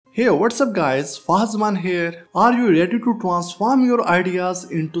Hey, what's up guys? Fazman here. Are you ready to transform your ideas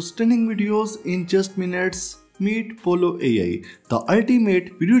into stunning videos in just minutes? Meet Pollo AI, the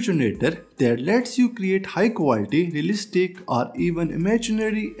ultimate video generator that lets you create high quality, realistic or even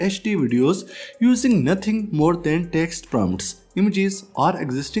imaginary HD videos using nothing more than text prompts, images or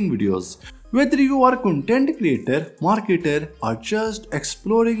existing videos. Whether you are a content creator, marketer or just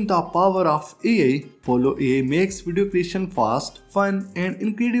exploring the power of AI, Pollo AI makes video creation fast, fun and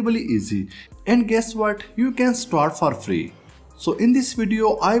incredibly easy. And guess what? You can start for free. So in this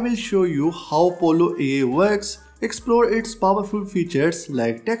video, I will show you how Pollo AI works, explore its powerful features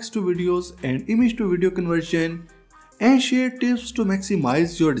like text to videos and image to video conversion, and share tips to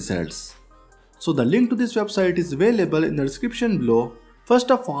maximize your results. So the link to this website is available in the description below.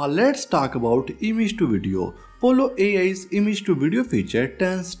 First of all, let's talk about image to video. Pollo AI's image to video feature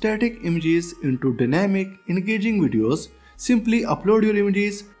turns static images into dynamic, engaging videos. Simply upload your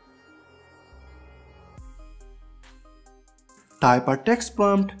images, type a text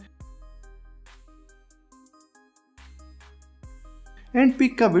prompt, and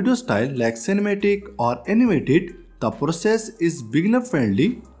pick a video style like cinematic or animated. The process is beginner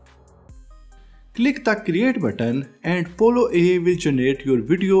friendly. Click the create button and Pollo AI will generate your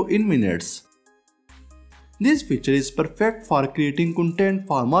video in minutes. This feature is perfect for creating content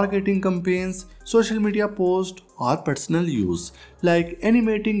for marketing campaigns, social media posts or personal use, like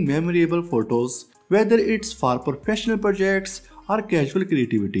animating memorable photos. Whether it's for professional projects or casual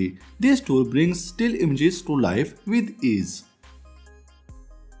creativity, this tool brings still images to life with ease.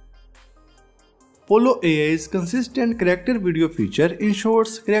 Pollo AI's consistent character video feature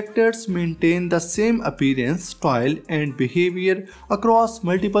ensures characters maintain the same appearance, style, and behavior across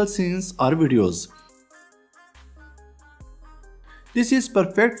multiple scenes or videos. This is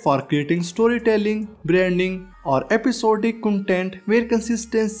perfect for creating storytelling, branding, or episodic content where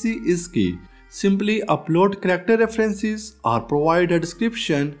consistency is key. Simply upload character references or provide a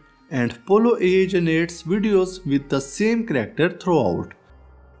description, and Pollo AI generates videos with the same character throughout.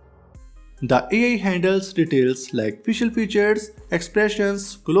 The AI handles details like facial features,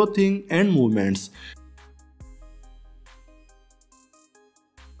 expressions, clothing, and movements.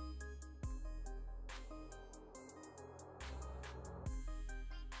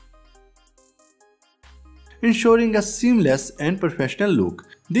 Ensuring a seamless and professional look.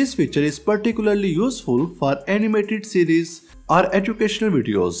 This feature is particularly useful for animated series or educational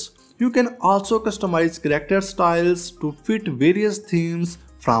videos. You can also customize character styles to fit various themes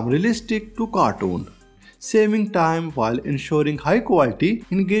from realistic to cartoon, saving time while ensuring high quality,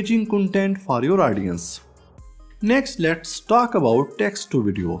 engaging content for your audience. Next, let's talk about text to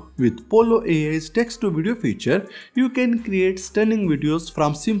video. With Pollo AI's text to video feature, you can create stunning videos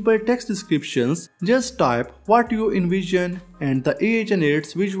from simple text descriptions. Just type what you envision and the AI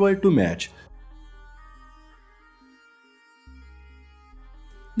generates visual to match.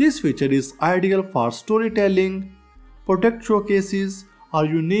 This feature is ideal for storytelling, product showcases, or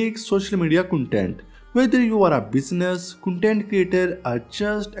unique social media content. Whether you are a business, content creator, or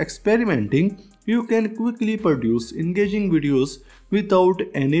just experimenting, you can quickly produce engaging videos without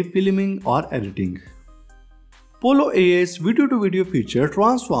any filming or editing. Pollo AI's video-to-video feature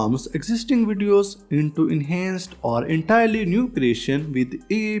transforms existing videos into enhanced or entirely new creation with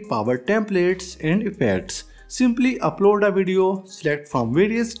AI-powered templates and effects. Simply upload a video, select from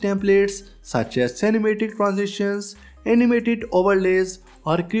various templates such as cinematic transitions, animated overlays,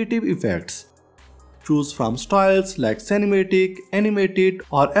 or creative effects. Choose from styles like cinematic, animated,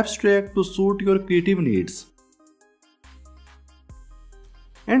 or abstract to suit your creative needs.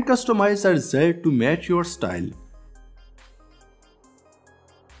 And customize the result to match your style.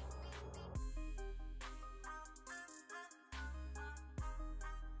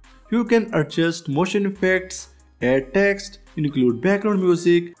 You can adjust motion effects, add text, include background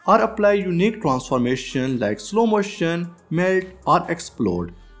music, or apply unique transformation like slow motion, melt, or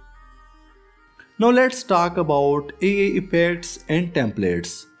explode. Now let's talk about AI effects and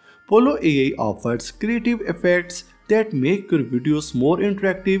templates. Pollo AI offers creative effects that make your videos more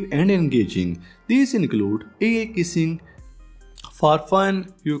interactive and engaging. These include AI kissing. For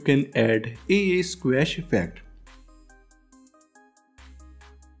fun, you can add AI squash effect.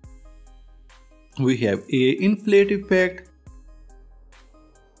 We have AI Inflate Effect.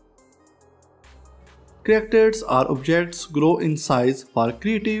 Characters or objects grow in size for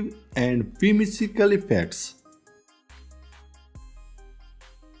creative and whimsical effects.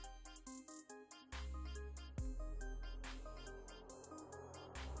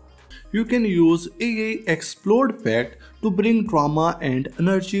 You can use AI Explode Effect to bring drama and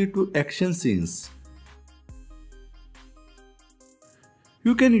energy to action scenes.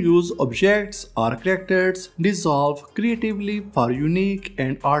 You can use objects or characters dissolve creatively for unique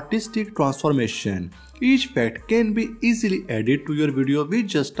and artistic transformation. Each effect can be easily added to your video with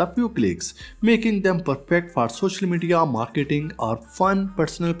just a few clicks, making them perfect for social media marketing or fun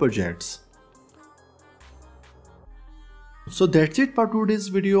personal projects. So that's it for today's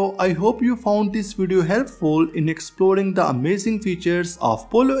video. I hope you found this video helpful in exploring the amazing features of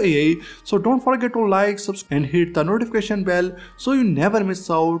Pollo AI. So don't forget to like, subscribe and hit the notification bell so you never miss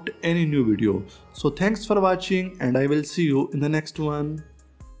out any new video. So thanks for watching and I will see you in the next one.